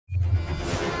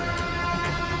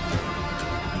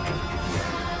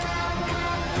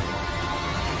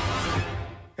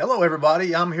Hello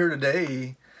everybody, I'm here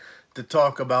today to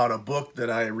talk about a book that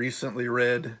I recently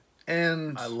read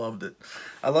and I loved it.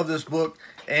 I love this book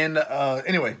and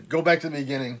anyway, go back to the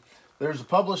beginning. There's a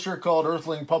publisher called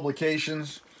Earthling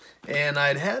Publications and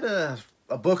I'd had a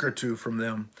book or two from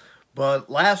them, but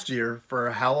last year for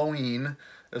Halloween,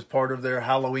 as part of their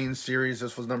Halloween series,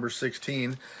 this was number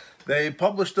 16, they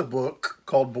published a book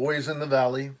called Boys in the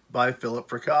Valley by Philip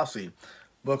Fracassi.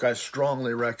 Book I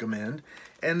strongly recommend.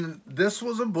 And this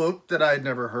was a book that I'd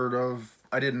never heard of.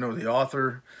 I didn't know the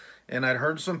author, and I'd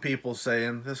heard some people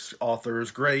saying, this author is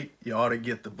great, you ought to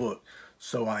get the book.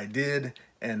 So I did,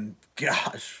 and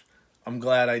gosh, I'm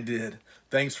glad I did.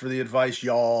 Thanks for the advice,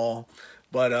 y'all.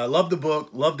 But I love the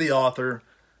book, love the author.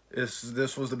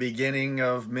 This was the beginning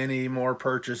of many more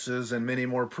purchases and many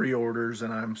more pre-orders,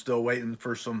 and I'm still waiting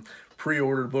for some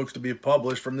pre-ordered books to be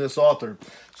published from this author.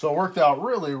 So it worked out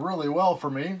really, really well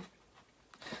for me.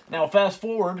 Now, fast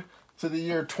forward to the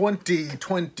year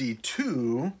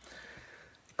 2022,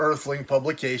 Earthling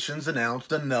Publications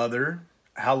announced another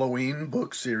Halloween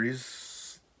book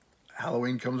series.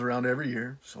 Halloween comes around every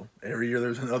year, so every year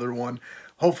there's another one,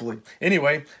 hopefully.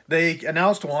 Anyway, they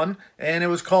announced one, and it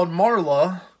was called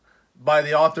Marla by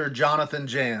the author Jonathan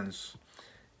Janz.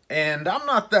 And I'm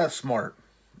not that smart.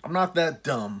 I'm not that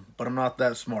dumb, but I'm not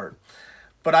that smart.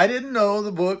 But I didn't know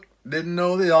the book, didn't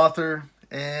know the author,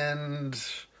 and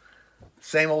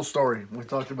same old story. We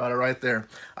talked about it right there.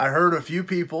 I heard a few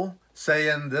people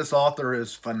saying this author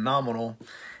is phenomenal,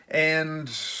 and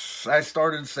I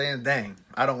started saying, dang,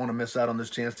 I don't want to miss out on this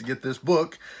chance to get this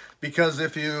book, because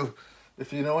if you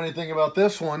know anything about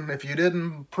this one, if you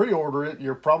didn't pre-order it,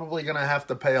 you're probably going to have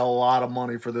to pay a lot of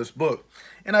money for this book.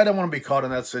 And I don't want to be caught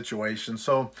in that situation.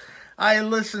 So I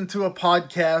listened to a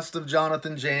podcast of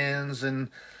Jonathan Janz and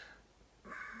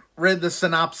read the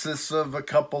synopsis of a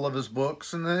couple of his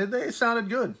books, and they sounded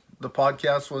good. The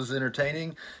podcast was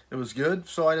entertaining. It was good.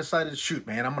 So I decided, shoot,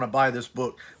 man, I'm going to buy this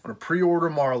book. I'm going to pre-order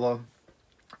Marla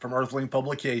from Earthling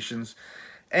Publications.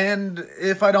 And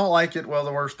if I don't like it, well,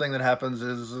 the worst thing that happens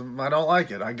is I don't like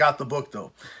it. I got the book,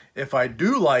 though. If I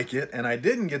do like it and I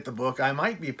didn't get the book, I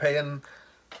might be paying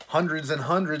hundreds and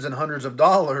hundreds and hundreds of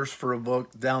dollars for a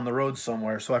book down the road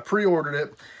somewhere. So I pre-ordered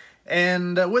it.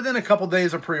 And within a couple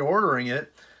days of pre-ordering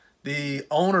it, the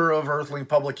owner of Earthling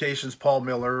Publications, Paul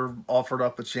Miller, offered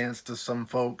up a chance to some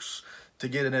folks to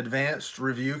get an advanced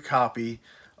review copy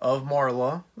of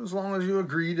Marla, as long as you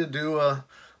agree to do a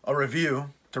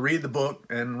review, to read the book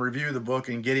and review the book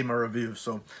and get him a review.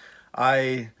 So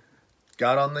I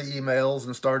got on the emails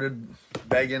and started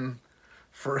begging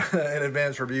for an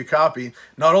advanced review copy,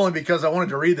 not only because I wanted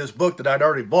to read this book that I'd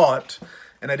already bought,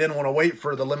 and I didn't want to wait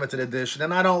for the limited edition,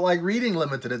 and I don't like reading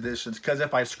limited editions, because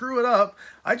if I screw it up,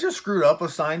 I just screwed up a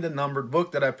signed and numbered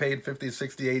book that I paid 50,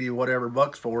 60, 80, whatever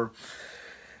bucks for,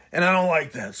 and I don't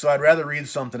like that, so I'd rather read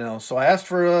something else. So I asked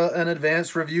for an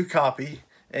advanced review copy,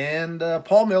 and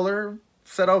Paul Miller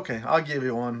said, okay, I'll give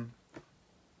you one.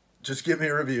 Just give me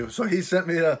a review. So he sent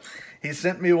me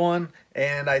one,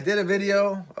 and I did a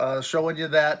video showing you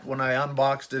that when I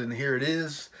unboxed it, and here it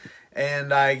is.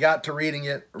 And I got to reading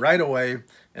it right away,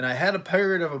 and I had a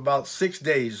period of about 6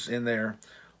 days in there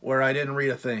where I didn't read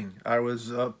a thing. I was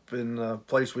up in a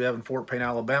place we have in Fort Payne,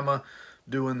 Alabama,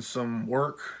 doing some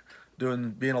work,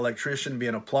 being an electrician,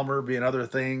 being a plumber, being other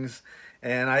things,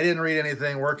 and I didn't read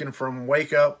anything, working from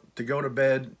wake up to go to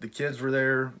bed. The kids were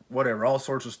there, whatever, all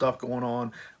sorts of stuff going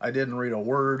on. I didn't read a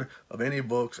word of any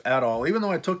books at all. Even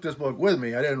though I took this book with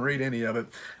me, I didn't read any of it.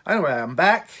 Anyway, I'm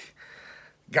back.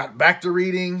 Got back to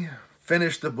reading,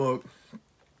 finished the book,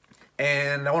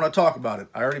 and I want to talk about it.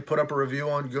 I already put up a review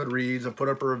on Goodreads. I put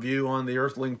up a review on the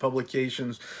Earthling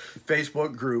Publications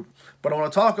Facebook group. But I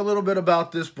want to talk a little bit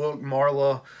about this book,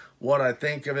 Marla, what I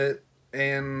think of it,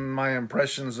 and my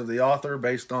impressions of the author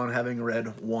based on having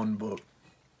read one book.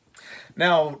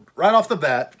 Now, right off the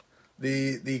bat,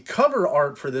 the cover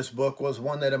art for this book was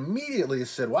one that immediately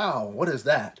said, wow, what is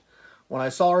that? When I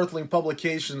saw Earthling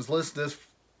Publications list this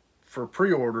for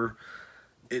pre-order,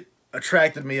 it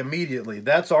attracted me immediately.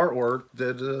 That's artwork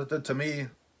that to me,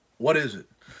 what is it?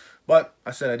 But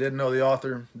I said I didn't know the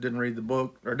author, didn't read the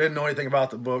book, or didn't know anything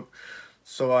about the book.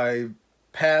 So I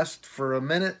passed for a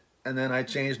minute, and then I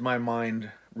changed my mind,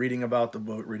 reading about the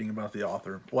book, reading about the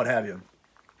author, what have you.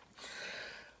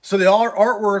 So the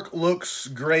artwork looks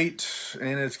great,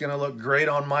 and it's going to look great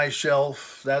on my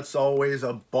shelf. That's always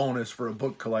a bonus for a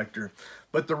book collector.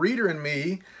 But the reader in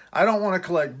me, I don't want to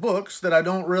collect books that I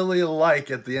don't really like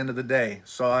at the end of the day.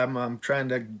 So I'm trying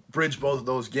to bridge both of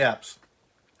those gaps.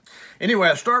 Anyway,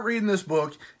 I start reading this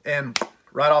book, and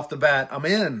right off the bat, I'm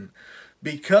in,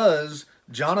 because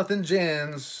Jonathan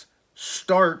Janz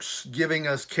starts giving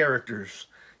us characters.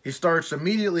 He starts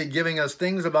immediately giving us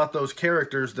things about those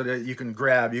characters that you can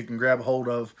grab hold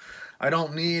of. I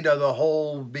don't need the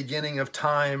whole beginning of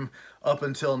time up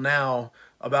until now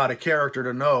about a character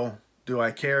to know. Do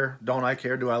I care? Don't I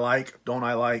care? Do I like? Don't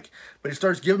I like? But he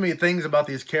starts giving me things about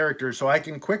these characters so I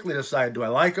can quickly decide, do I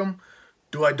like them?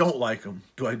 Do I don't like them?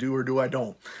 Do I do or do I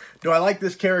don't? Do I like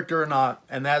this character or not?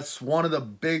 And that's one of the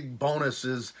big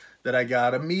bonuses that I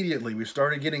got immediately. We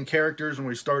started getting characters and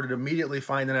we started immediately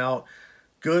finding out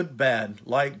good, bad,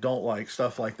 like, don't like,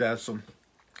 stuff like that. So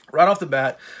right off the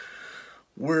bat,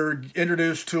 we're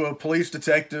introduced to a police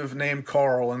detective named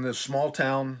Carl in this small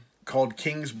town called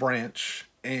Kings Branch.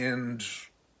 And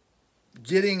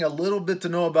getting a little bit to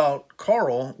know about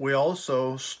Carl, we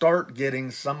also start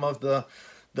getting some of the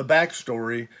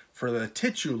backstory for the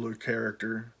titular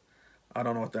character. I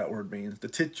don't know what that word means. The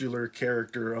titular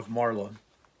character of Marla.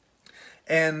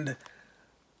 And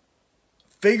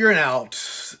figuring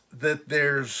out that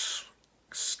there's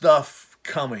stuff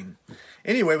coming.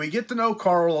 Anyway, we get to know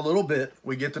Carl a little bit.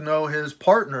 We get to know his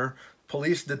partner,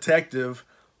 police detective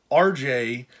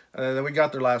RJ. We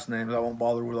got their last names. I won't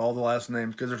bother with all the last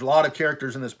names because there's a lot of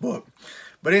characters in this book.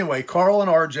 But anyway, Carl and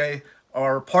RJ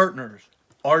are partners.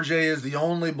 RJ is the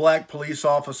only black police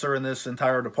officer in this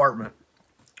entire department,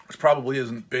 which probably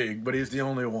isn't big, but he's the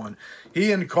only one.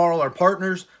 He and Carl are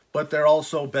partners, but they're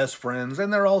also best friends,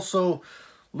 and they're also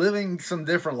living some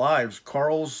different lives.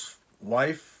 Carl's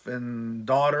wife and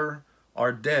daughter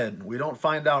are dead. We don't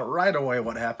find out right away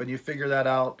what happened. You figure that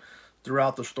out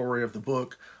throughout the story of the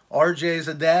book. RJ's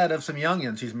a dad of some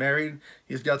youngins. He's married.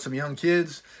 He's got some young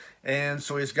kids. And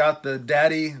so he's got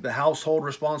the household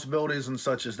responsibilities and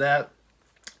such as that.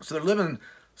 So they're living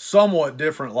somewhat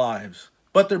different lives.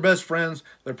 But they're best friends.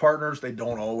 They're partners. They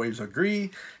don't always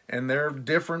agree. And they're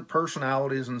different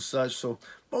personalities and such. So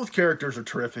both characters are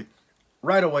terrific.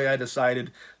 Right away I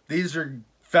decided these are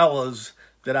fellas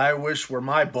that I wish were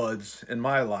my buds in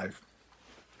my life.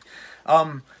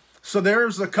 So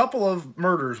there's a couple of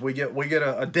murders. We get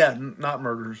a death, not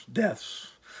murders,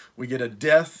 deaths. We get a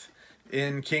death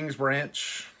in Kings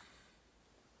Branch.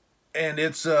 And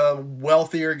it's a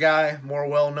wealthier guy, more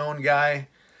well-known guy.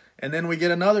 And then we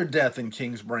get another death in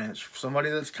Kings Branch.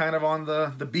 Somebody that's kind of on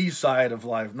the B side of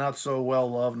life. Not so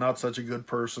well-loved, not such a good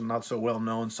person, not so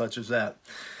well-known, such as that.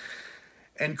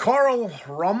 And Carl,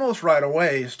 almost right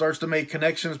away, starts to make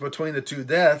connections between the two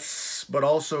deaths, but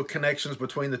also connections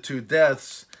between the two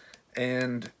deaths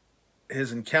and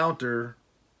his encounter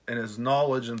and his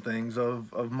knowledge and things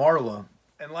of Marla.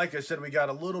 And like I said, we got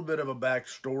a little bit of a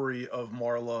backstory of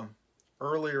Marla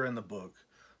earlier in the book.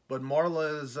 But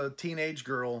Marla is a teenage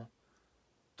girl.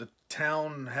 The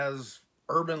town has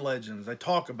urban legends. They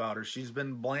talk about her. She's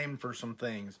been blamed for some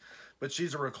things. But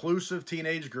she's a reclusive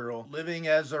teenage girl living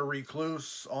as a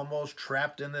recluse, almost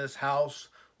trapped in this house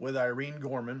with Irene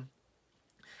Gorman.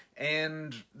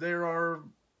 And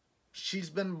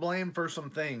she's been blamed for some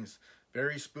things.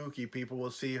 Very spooky. People will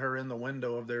see her in the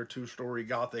window of their 2-story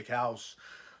Gothic house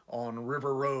on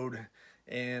River Road.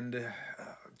 And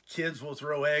kids will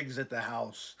throw eggs at the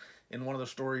house. In one of the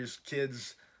stories,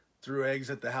 kids threw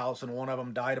eggs at the house and one of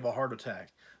them died of a heart attack.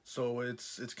 So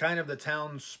it's kind of the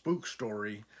town's spook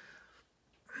story.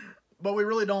 But we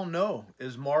really don't know.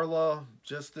 Is Marla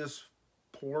just this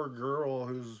poor girl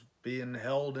who's being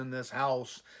held in this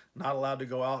house, not allowed to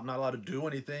go out, not allowed to do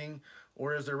anything?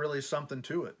 Or is there really something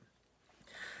to it?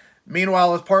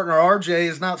 Meanwhile, his partner RJ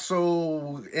is not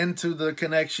so into the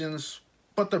connections,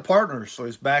 but they're partners. So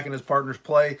he's backing his partner's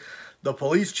play. The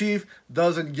police chief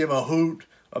doesn't give a hoot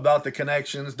about the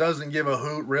connections, doesn't give a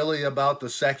hoot really about the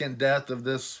second death of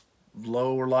this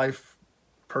lower life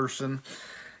person.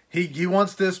 He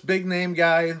wants this big name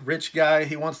guy, rich guy,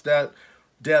 he wants that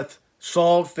death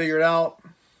solved, figured out,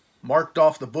 marked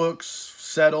off the books,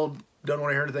 settled, doesn't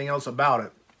want to hear anything else about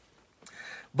it.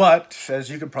 But, as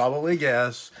you can probably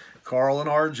guess, Carl and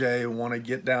RJ want to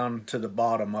get down to the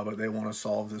bottom of it. They want to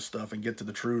solve this stuff and get to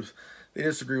the truth. They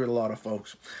disagree with a lot of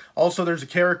folks. Also, there's a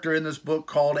character in this book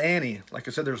called Annie. Like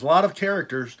I said, there's a lot of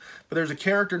characters, but there's a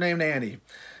character named Annie.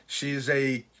 She's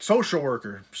a social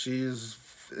worker. She's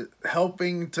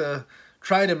helping to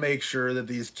try to make sure that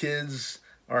these kids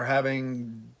are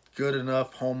having good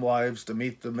enough home lives to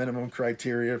meet the minimum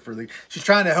criteria for she's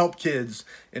trying to help kids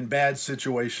in bad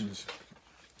situations.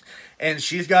 And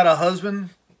she's got a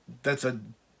husband that's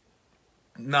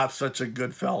not such a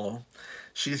good fellow.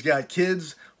 She's got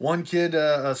kids. One kid,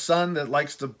 a son that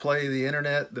likes to play the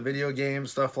internet, the video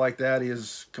games, stuff like that. He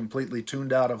is completely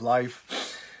tuned out of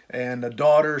life. And a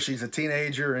daughter, she's a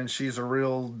teenager, and she's a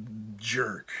real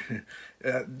jerk.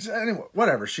 Anyway,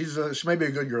 whatever. She may be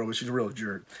a good girl, but she's a real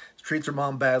jerk. She treats her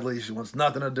mom badly. She wants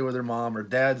nothing to do with her mom. Her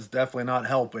dad's definitely not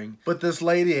helping. But this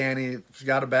lady, Annie, she's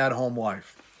got a bad home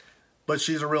life. But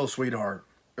she's a real sweetheart.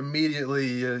 Immediately,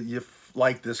 you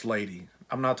like this lady.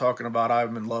 I'm not talking about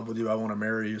I'm in love with you, I want to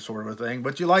marry you sort of a thing.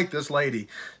 But you like this lady.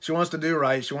 She wants to do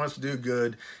right. She wants to do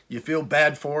good. You feel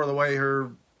bad for her the way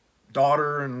her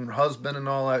daughter and husband and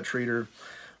all that treat her.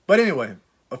 But anyway,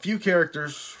 a few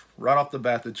characters right off the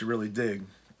bat that you really dig.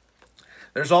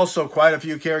 There's also quite a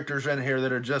few characters in here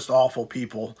that are just awful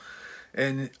people.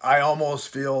 And I almost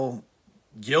feel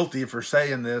guilty for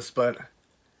saying this, but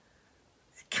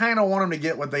you kind of want them to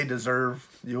get what they deserve.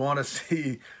 You want to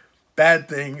see bad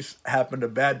things happen to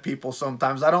bad people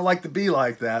sometimes. I don't like to be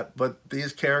like that, but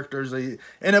these characters, in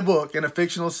a book, in a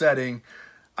fictional setting,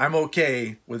 I'm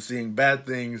okay with seeing bad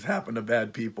things happen to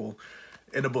bad people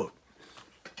in a book.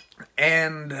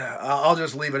 And I'll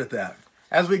just leave it at that.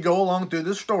 As we go along through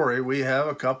the story, we have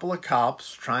a couple of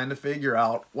cops trying to figure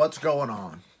out what's going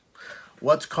on.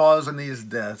 What's causing these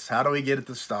deaths? How do we get it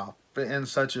to stop? And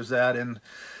such as that. And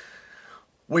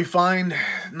we find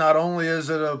not only is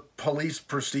it a police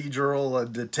procedural, a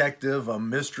detective, a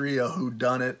mystery, a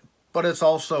whodunit, but it's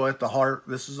also at the heart,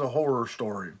 this is a horror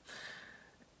story.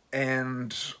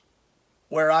 And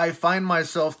where I find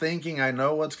myself thinking I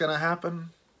know what's going to happen,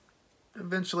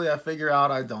 eventually I figure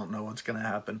out I don't know what's going to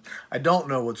happen. I don't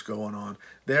know what's going on.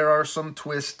 There are some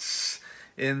twists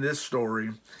in this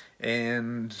story,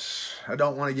 and I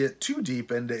don't want to get too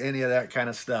deep into any of that kind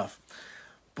of stuff.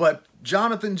 But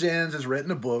Jonathan Janz has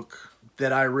written a book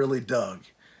that I really dug.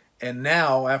 And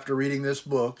now, after reading this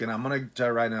book, and I'm going to tell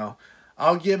you right now,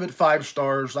 I'll give it 5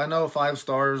 stars. I know 5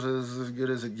 stars is as good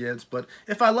as it gets, but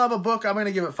if I love a book, I'm going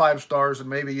to give it 5 stars, and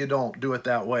maybe you don't do it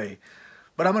that way.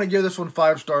 But I'm going to give this one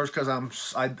 5 stars because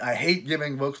I hate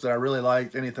giving books that I really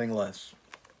like anything less.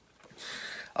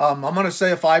 I'm going to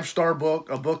say a 5-star book,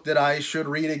 a book that I should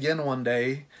read again one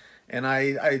day, and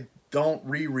I don't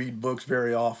reread books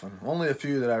very often. Only a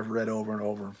few that I've read over and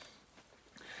over.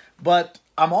 But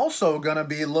I'm also going to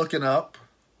be looking up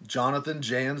Jonathan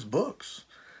Janz books.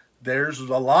 There's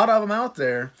a lot of them out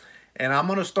there, and I'm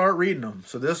going to start reading them.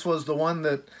 So this was the one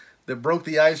that broke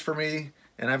the ice for me,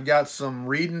 and I've got some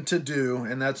reading to do,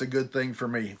 and that's a good thing for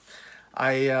me.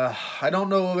 I don't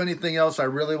know of anything else I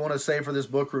really want to say for this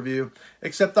book review,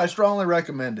 except I strongly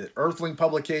recommend it. Earthling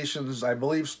Publications, I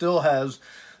believe, still has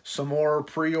some more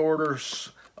pre-orders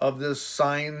of this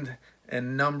signed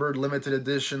and numbered limited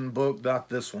edition book. Not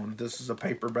this one. This is a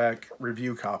paperback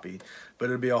review copy, but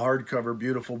it'll be a hardcover,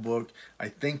 beautiful book. I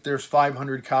think there's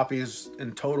 500 copies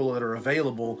in total that are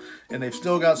available, and they've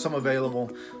still got some available.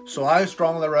 So I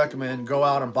strongly recommend go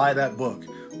out and buy that book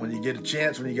when you get a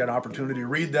chance, when you get an opportunity to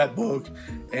read that book.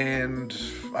 And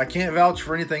I can't vouch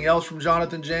for anything else from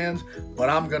Jonathan Janz, but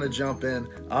I'm going to jump in.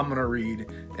 I'm going to read,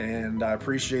 and I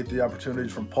appreciate the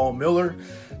opportunities from Paul Miller,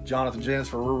 Jonathan Janz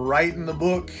for writing the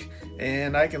book.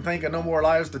 And I can think of no more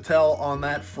lies to tell on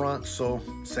that front, so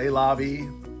say la vie,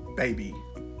 baby.